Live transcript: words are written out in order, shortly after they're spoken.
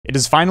It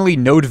is finally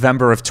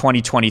November of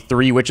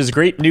 2023, which is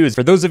great news.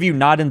 For those of you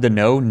not in the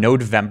know,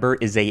 November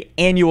is an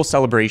annual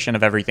celebration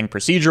of everything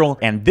procedural,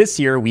 and this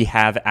year we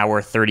have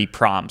our 30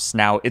 prompts.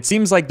 Now, it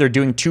seems like they're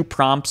doing 2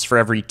 prompts for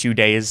every 2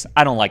 days.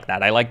 I don't like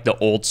that. I like the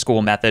old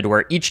school method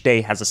where each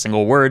day has a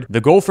single word.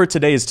 The goal for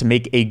today is to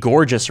make a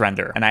gorgeous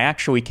render, and I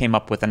actually came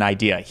up with an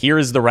idea. Here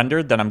is the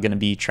render that I'm going to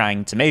be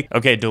trying to make.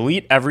 Okay,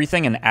 delete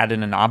everything and add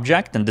in an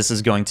object, and this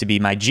is going to be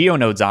my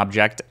GeoNodes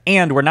object,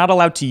 and we're not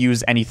allowed to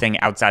use anything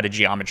outside of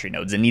geometry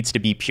nodes. It needs to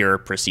be pure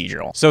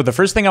procedural. So the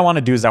first thing I want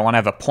to do is I want to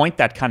have a point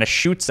that kind of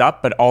shoots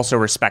up, but also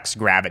respects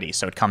gravity,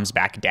 so it comes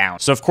back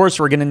down. So of course,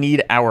 we're going to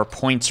need our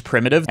points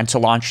primitive, and to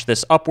launch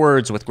this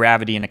upwards with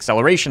gravity and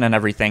acceleration and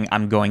everything,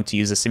 I'm going to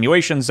use a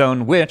simulation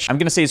zone, which I'm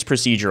going to say is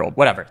procedural.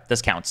 Whatever,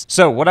 this counts.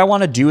 So what I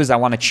want to do is I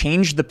want to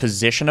change the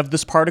position of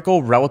this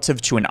particle relative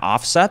to an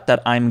offset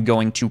that I'm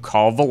going to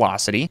call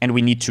velocity, and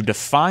we need to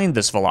define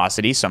this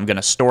velocity, so I'm going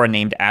to store a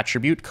named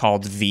attribute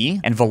called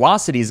v, and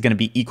velocity is going to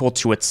be equal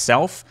to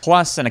itself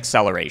plus an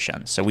acceleration.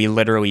 So we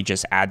literally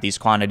just add these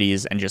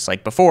quantities, and just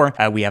like before,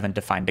 we haven't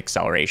defined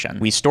acceleration.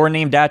 We store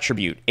named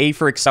attribute, a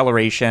for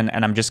acceleration,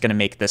 and I'm just going to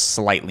make this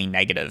slightly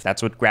negative.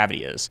 That's what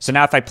gravity is. So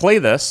now if I play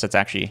this, it's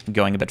actually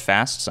going a bit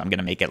fast, so I'm going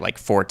to make it like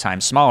 4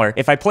 times smaller.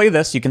 If I play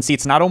this, you can see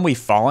it's not only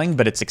falling,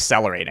 but it's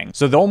accelerating.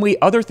 So the only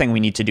other thing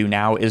we need to do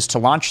now is to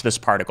launch this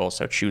particle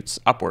so it shoots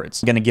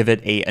upwards. I'm going to give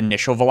it a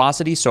initial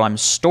velocity, so I'm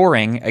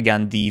storing,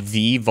 again, the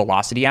v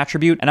velocity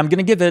attribute, and I'm going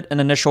to give it an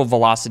initial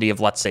velocity of,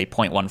 let's say,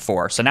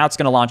 0.14. So now it's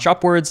going to launch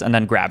upwards, and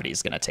then gravity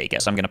is going to take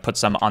it. So I'm going to put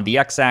some on the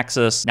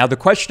x-axis. Now the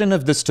question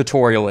of this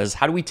tutorial is,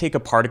 how do we take a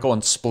particle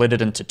and split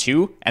it into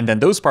 2? And then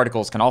those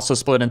particles can also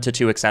split into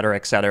 2, etc.,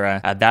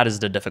 etc. That is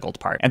the difficult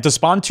part. And to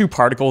spawn 2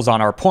 particles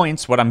on our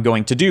points, what I'm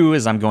going to do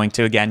is I'm going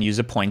to, again, use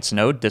a points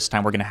node. This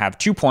time we're going to have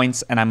 2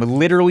 points, and I'm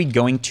literally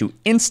going to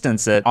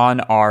instance it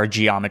on our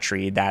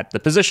geometry that the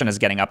position is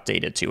getting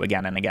updated to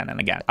again and again and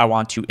again. I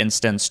want to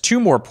instance 2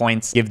 more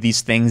points, give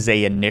these things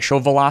a initial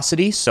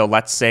velocity. So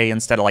let's say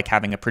instead of like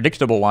having a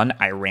predictable one,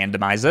 I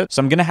randomize it.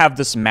 So I'm going to have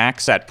this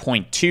max at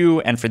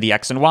 0.2, and for the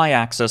x and y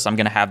axis, I'm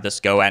going to have this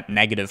go at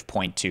negative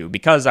 0.2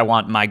 because I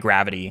want my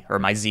gravity or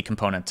my z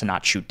component to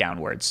not shoot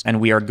downwards. And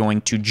we are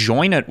going to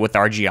join it with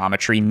our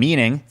geometry,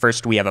 meaning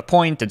first we have a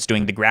point, it's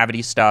doing the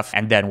gravity stuff,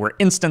 and then we're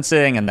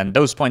instancing, and then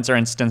those points are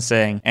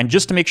instancing. And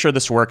just to make sure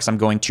this works, I'm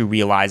going to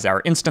realize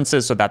our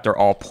instances so that they're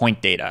all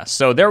point data.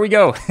 So there we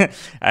go.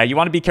 You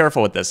want to be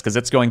careful with this because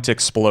it's going to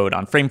explode.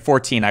 On frame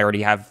 14, I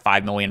already have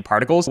 5 million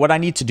particles. What I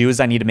need to do is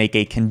I need to make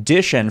a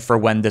condition for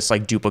when this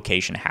like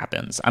duplication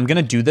happens. I'm going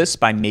to do this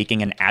by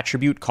making an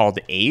attribute called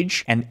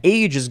age, and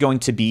age is going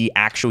to be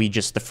actually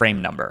just the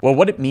frame number. Well,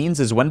 what it means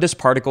is when this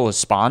particle is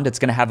spawned, it's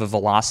going to have a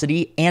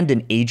velocity and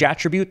an age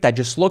attribute that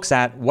just looks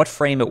at what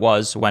frame it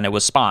was when it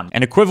was spawned.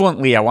 And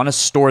equivalently, I want to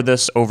store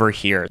this over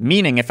here,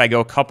 meaning if I go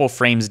a couple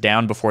frames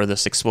down before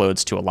this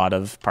explodes to a lot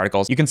of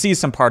particles, you can see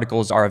some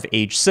particles are of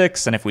age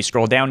 6, and if we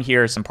scroll down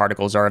here, some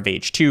particles are of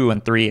age 2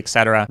 and 3,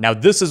 etc. Now,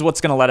 this is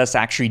what's going to let us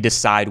actually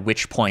decide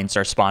which points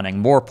are spawning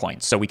more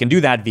points. So we can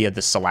do that via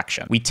this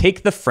selection. We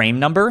take the frame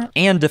number,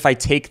 and if I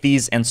take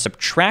these and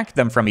subtract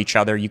them from each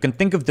other, you can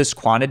think of this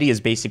quantity as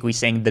basically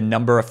saying the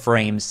number of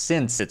frames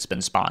since it's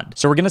been spawned.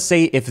 So we're going to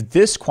say if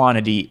this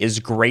quantity is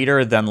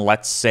greater than,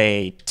 let's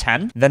say,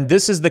 10, then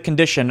this is the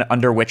condition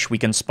under which we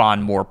can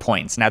spawn more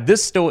points. Now,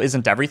 this still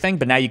isn't everything,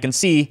 but now you can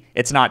see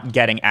it's not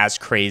getting as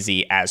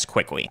crazy as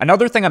quickly.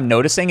 Another thing I'm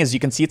noticing is you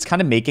can see it's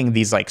kind of making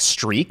these like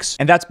streaks,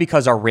 and that's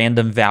because our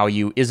random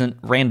value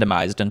isn't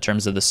randomized in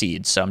terms of the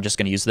seeds. So I'm just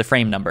going to use the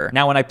frame number.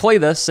 Now, when I play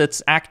this,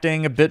 it's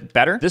acting a bit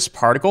better. This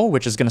particle,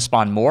 which is going to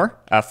spawn more,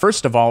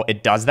 first of all,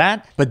 it does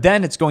that, but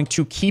then it's going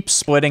to keep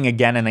splitting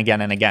again and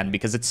again and again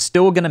because it's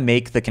still going to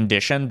make the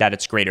condition that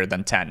it's greater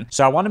than 10.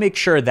 So I want to make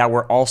sure that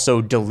we're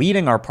also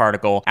deleting our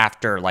particle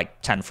after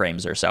like 10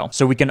 frames or so.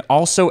 So we can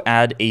also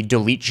add a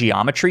delete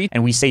geometry,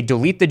 and we say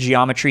delete the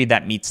geometry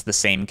that meets the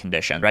same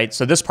condition, right?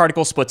 So this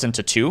particle splits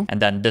into 2,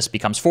 and then this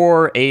becomes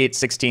 4, 8,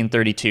 16,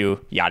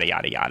 32, yada,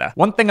 yada, yada.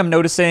 One thing I'm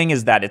noticing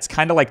is that it's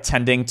kind of like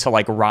tending to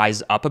like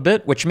rise up a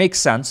bit, which makes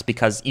sense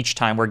because each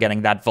time we're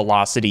getting that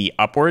velocity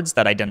upwards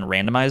that I didn't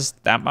randomize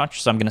that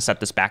much. So I'm going to set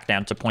this back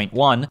down to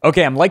 0.1.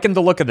 Okay, I'm liking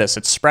the look of this.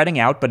 It's spreading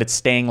out, but it's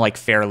staying like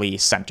fairly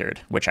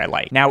centered, which I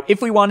like. Now,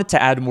 if we wanted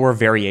to add more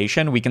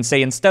variation, we can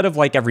say instead of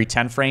like every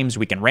 10 frames,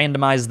 we can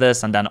randomize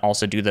this and then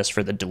also do this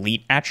for the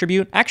delete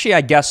attribute. Actually,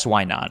 I guess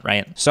why not,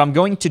 right? So I'm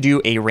going to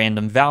do a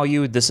random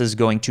value. This is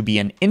going to be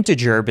an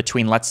integer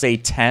between, let's say,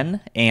 10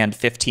 and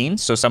 15.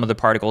 So some of the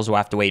particles will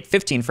have to wait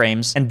 15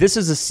 frames. And this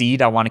is a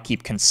seed I want to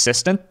keep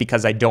consistent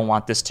because I don't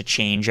want this to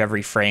change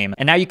every frame.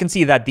 And now you can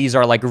see that these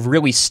are like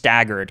really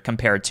staggered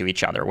compared to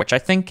each other, which I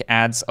think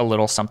adds a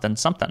little something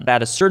something.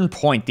 At a certain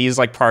point, these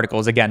like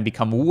particles again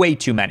become way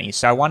too many.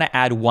 So I want to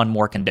add one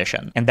more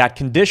condition. And that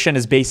condition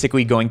is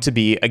basically going to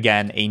be,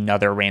 again,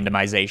 another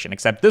randomization,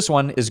 except this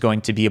one is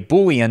going to be a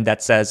Boolean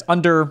that says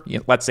under,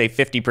 let's say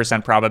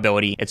 50%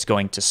 probability, it's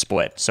going to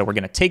split. So we're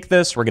going to take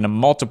this, we're going to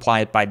multiply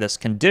it by this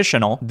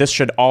conditional. This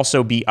should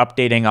also be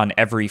updating on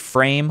every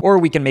frame, or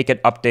we can make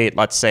it update,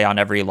 let's say, on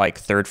every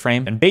like 3rd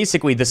frame. And basically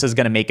basically this is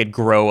going to make it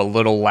grow a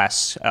little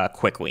less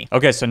quickly.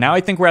 Okay, so now I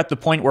think we're at the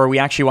point where we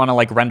actually want to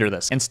like render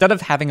this. Instead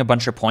of having a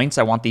bunch of points,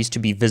 I want these to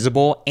be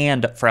visible,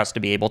 and for us to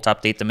be able to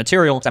update the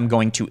material, I'm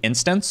going to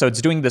instance. So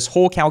it's doing this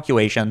whole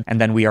calculation,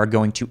 and then we are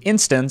going to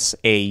instance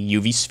a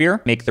UV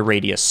sphere, make the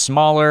radius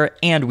smaller,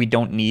 and we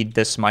don't need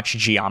this much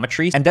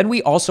geometry. And then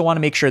we also want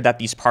to make sure that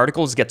these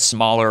particles get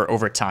smaller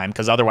over time,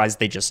 because otherwise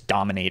they just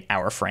dominate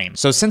our frame.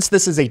 So since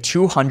this is a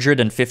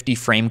 250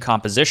 frame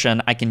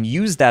composition, I can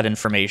use that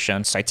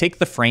information. So I take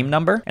the frame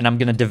number and I'm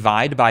going to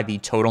divide by the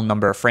total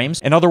number of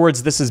frames. In other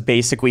words, this is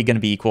basically going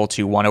to be equal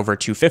to 1 over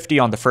 250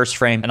 on the first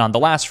frame, and on the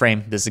last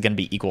frame, this is going to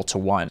be equal to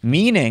 1.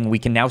 Meaning we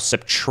can now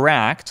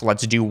subtract,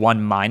 let's do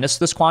 1 minus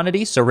this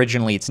quantity. So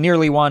originally it's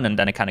nearly 1, and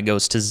then it kind of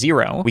goes to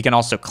 0. We can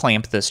also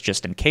clamp this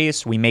just in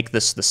case. We make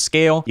this the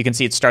scale. You can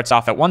see it starts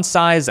off at one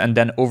size, and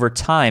then over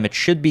time, it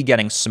should be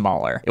getting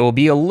smaller. It will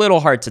be a little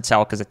hard to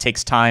tell because it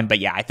takes time, but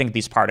yeah, I think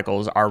these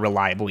particles are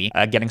reliably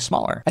getting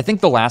smaller. I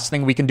think the last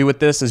thing we can do with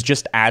this is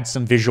just add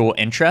some visual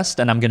interest,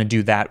 and I'm going to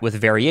do that with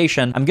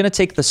variation. I'm going to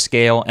take the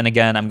scale, and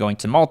again, I'm going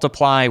to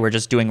multiply. We're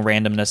just doing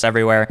randomness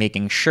everywhere,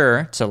 making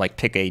sure to like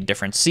pick a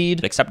different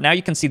seed, except now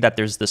you can see that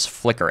there's this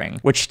flickering,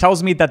 which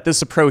tells me that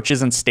this approach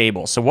isn't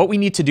stable. So what we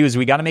need to do is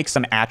we got to make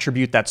some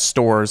attribute that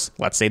stores,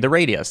 let's say, the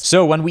radius.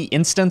 So when we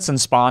instance and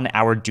spawn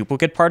our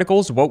duplicate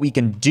particles, what we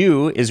can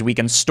do is we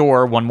can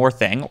store one more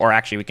thing, or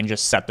actually we can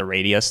just set the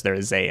radius. There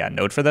is a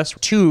node for this,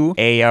 to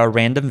a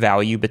random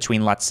value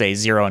between, let's say,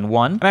 0 and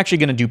 1. I'm actually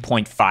going to do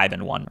 0.5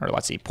 and 1, or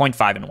let's see,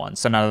 0.5 and 1.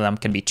 So none of them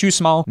can be too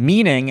small,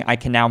 meaning I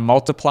can now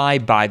multiply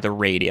by the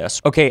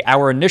radius. Okay,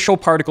 our initial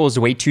particle is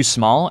way too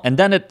small, and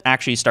then it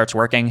actually starts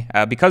working.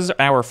 Because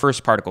our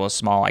first particle is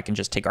small, I can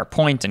just take our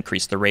point,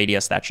 increase the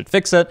radius. That should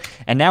fix it.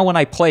 And now when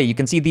I play, you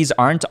can see these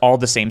aren't all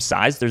the same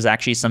size. There's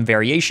actually some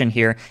variation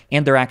here,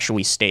 and they're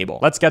actually stable.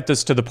 Let's get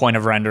this to the point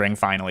of rendering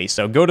finally.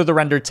 So go to the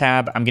render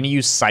tab. I'm going to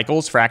use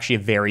cycles for actually a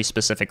very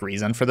specific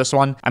reason for this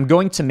one. I'm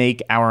going to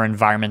make our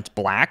environment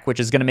black, which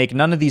is going to make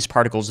none of these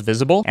particles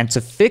visible. And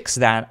to fix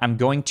that, I'm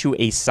going to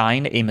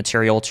assign a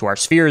material to our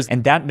spheres,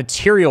 and that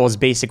material is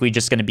basically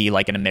just going to be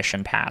like an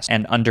emission pass.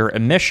 And under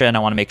emission, I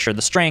want to make sure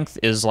the strength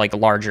is like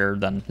larger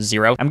than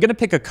 0. I'm going to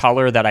pick a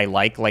color that I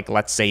like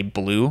let's say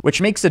blue,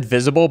 which makes it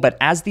visible, but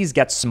as these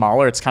get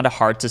smaller, it's kind of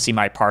hard to see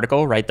my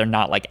particle, right? They're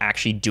not like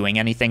actually doing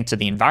anything to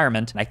the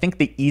environment. And I think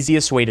the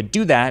easiest way to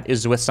do that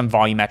is with some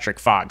volumetric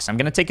fog. So I'm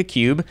going to take a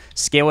cube,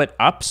 scale it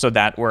up so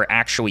that we're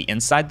actually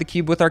inside the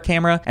cube with our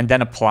camera, and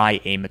then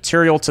apply a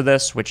material to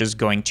this, which is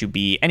going to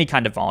be any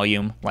kind of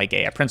volume, like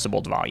a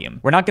principled volume.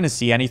 We're not going to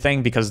see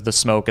anything because the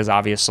smoke is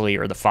obviously,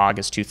 or the fog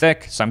is too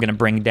thick. So I'm going to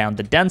bring down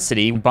the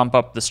density, bump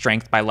up the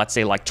strength by, let's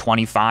say, like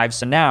 25.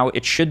 So now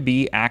it should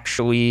be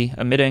actually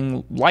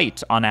emitting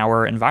light on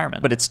our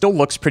environment, but it still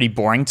looks pretty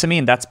boring to me,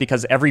 and that's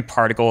because every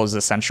particle is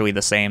essentially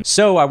the same.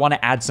 So I want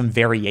to add some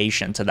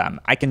variation to them.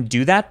 I can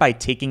do that by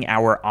taking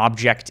our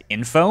object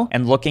info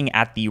and looking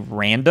at the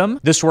random.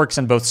 This works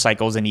in both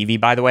cycles and Eevee,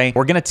 by the way.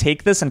 We're going to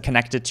take this and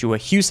connect it to a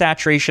hue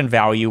saturation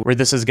value, where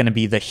this is going to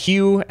be the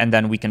hue, and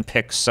then we can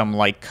pick some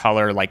like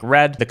color like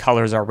red. The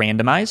colors are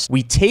randomized.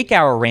 We take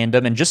our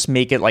random and just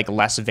make it like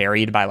less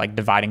varied by like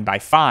dividing by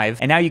 5.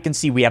 And now you can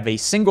see we have a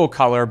single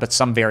color, but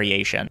some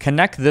variation.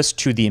 Connect this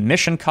to the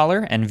emission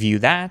color and view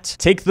that.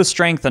 Take the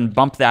strength and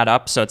bump that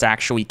up so it's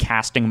actually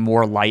casting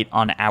more light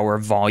on our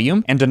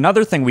volume. And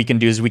another thing we can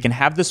do is we can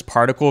have this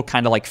particle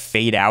kind of like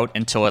fade out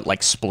until it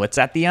like splits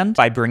at the end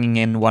by bringing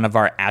in one of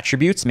our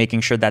attributes,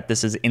 making sure that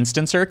this is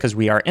instancer, because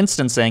we are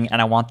instancing,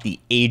 and I want the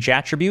age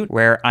attribute,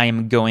 where I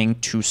am going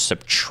to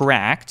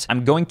subtract.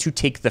 I'm going to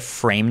take the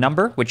frame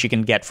number, which you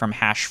can get from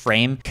hash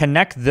frame,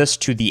 connect this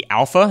to the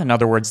alpha, in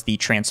other words, the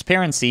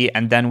transparency,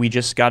 and then we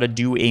just got to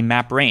do a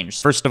map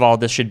range. First of all,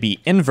 this should be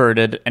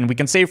inverted, and we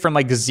can say from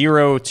like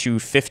 0 to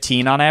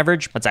 15 on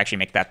average. Let's actually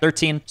make that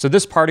 13. So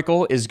this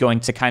particle is going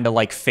to kind of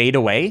like fade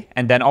away,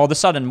 and then all of a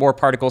sudden more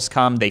particles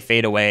come, they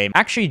fade away.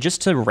 Actually,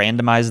 just to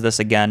randomize this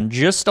again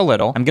just a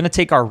little, I'm going to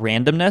take our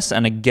randomness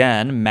and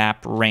again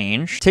map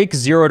range, take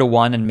 0 to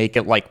 1 and make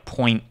it like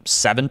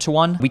 0.7 to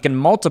 1. We can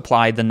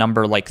multiply the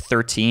number like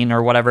 13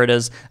 or whatever it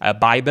is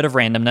by a bit of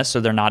randomness, so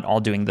they're not all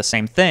doing the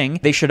same thing.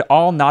 They should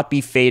all not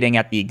be fading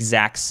at the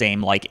exact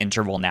same like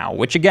interval now,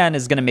 which again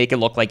is going to make it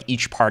look like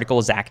each particle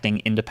is acting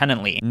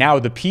independently. Now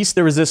the piece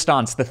de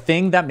resistance, the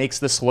thing that makes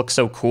this look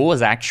so cool,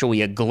 is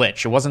actually a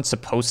glitch. It wasn't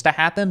supposed to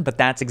happen, but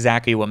that's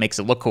exactly what makes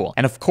it look cool.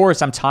 And of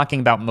course, I'm talking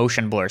about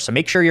motion blur, so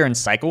make sure you're in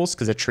cycles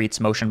because it treats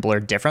motion blur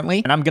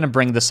differently. And I'm going to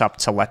bring this up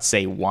to, let's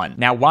say, 1.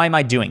 Now, why am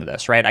I doing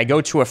this, right? I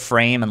go to a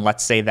frame and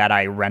let's say that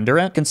I render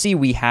it. You can see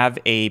we have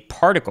a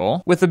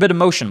particle with a bit of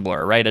motion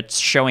blur, right? It's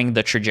showing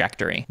the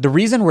trajectory. The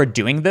reason we're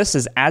doing this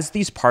is as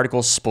these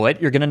particles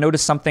split, you're going to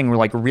notice something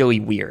like really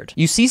weird.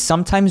 You see,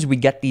 sometimes we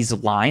get these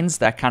lines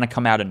that kind of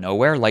come out of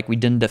nowhere, like we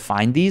didn't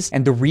define these.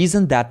 And the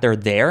reason that they're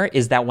there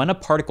is that when a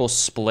particle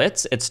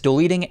splits, it's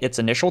deleting its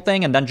initial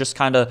thing and then just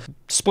kind of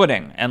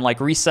splitting and like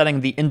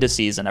resetting the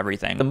indices and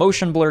everything. The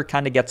motion blur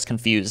kind of gets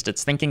confused.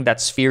 It's thinking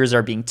that spheres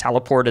are being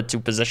teleported to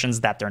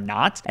positions that they're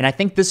not. And I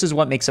think this is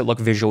what makes it look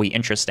visually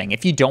interesting.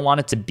 If you don't want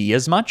it to be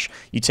as much, much,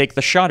 you take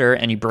the shutter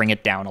and you bring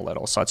it down a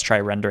little. So let's try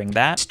rendering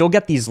that. Still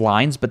get these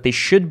lines, but they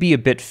should be a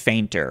bit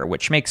fainter,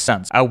 which makes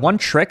sense. One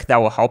trick that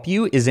will help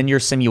you is in your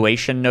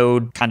simulation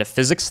node kind of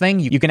physics thing,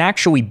 you can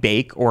actually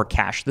bake or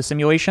cache the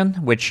simulation,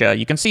 which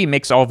you can see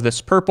makes all of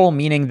this purple,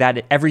 meaning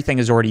that everything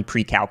is already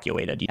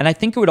pre-calculated. And I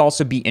think it would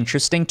also be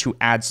interesting to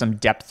add some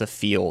depth of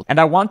field. And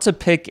I want to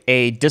pick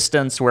a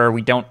distance where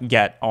we don't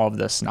get all of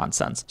this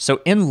nonsense.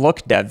 So in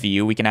look dev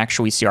view, we can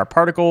actually see our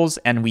particles,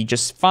 and we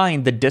just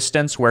find the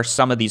distance where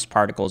some of these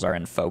particles are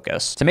in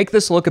focus. To make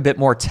this look a bit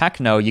more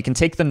techno, you can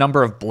take the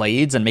number of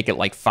blades and make it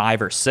like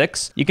 5 or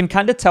 6. You can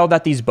kind of tell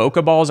that these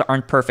bokeh balls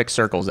aren't perfect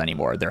circles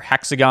anymore. They're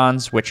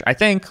hexagons, which I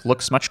think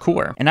looks much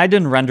cooler. And I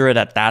didn't render it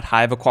at that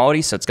high of a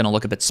quality, so it's going to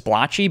look a bit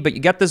splotchy, but you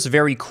get this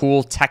very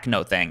cool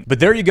techno thing. But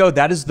there you go.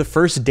 That is the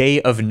first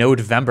day of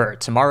November.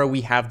 Tomorrow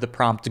we have the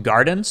prompt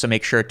garden, so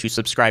make sure to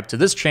subscribe to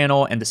this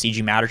channel and the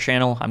CG Matter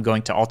channel. I'm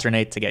going to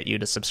alternate to get you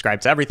to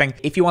subscribe to everything.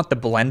 If you want the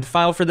blend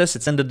file for this,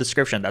 it's in the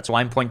description. That's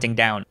why I'm pointing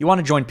down. You want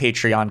to join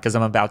Patreon because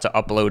I'm about to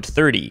upload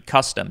 30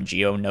 custom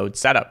GeoNode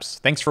setups.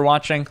 Thanks for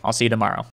watching. I'll see you tomorrow.